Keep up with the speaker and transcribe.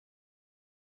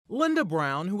Linda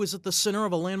Brown, who was at the center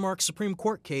of a landmark Supreme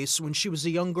Court case when she was a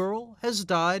young girl, has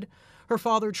died. Her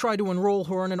father tried to enroll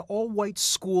her in an all-white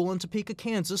school in Topeka,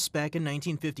 Kansas back in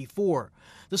 1954.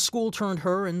 The school turned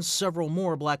her and several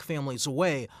more black families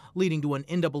away, leading to an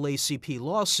NAACP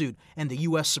lawsuit and the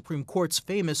U.S. Supreme Court's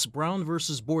famous Brown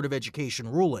v. Board of Education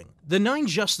ruling. The 9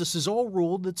 justices all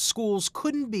ruled that schools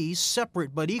couldn't be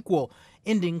separate but equal,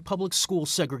 ending public school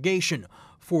segregation.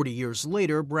 40 years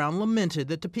later, Brown lamented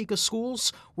that Topeka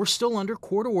schools were still under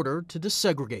court order to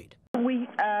desegregate. We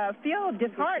feel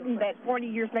disheartened that 40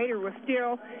 years later we're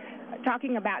still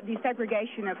talking about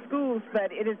desegregation of schools,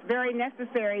 but it is very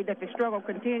necessary that the struggle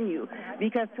continue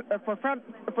because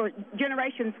for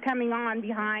generations coming on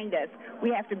behind us,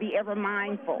 we have to be ever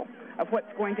mindful of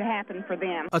what's going to happen for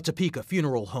them. A Topeka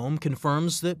funeral home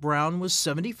confirms that Brown was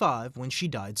 75 when she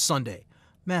died Sunday.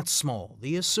 Matt Small,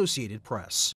 The Associated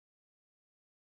Press.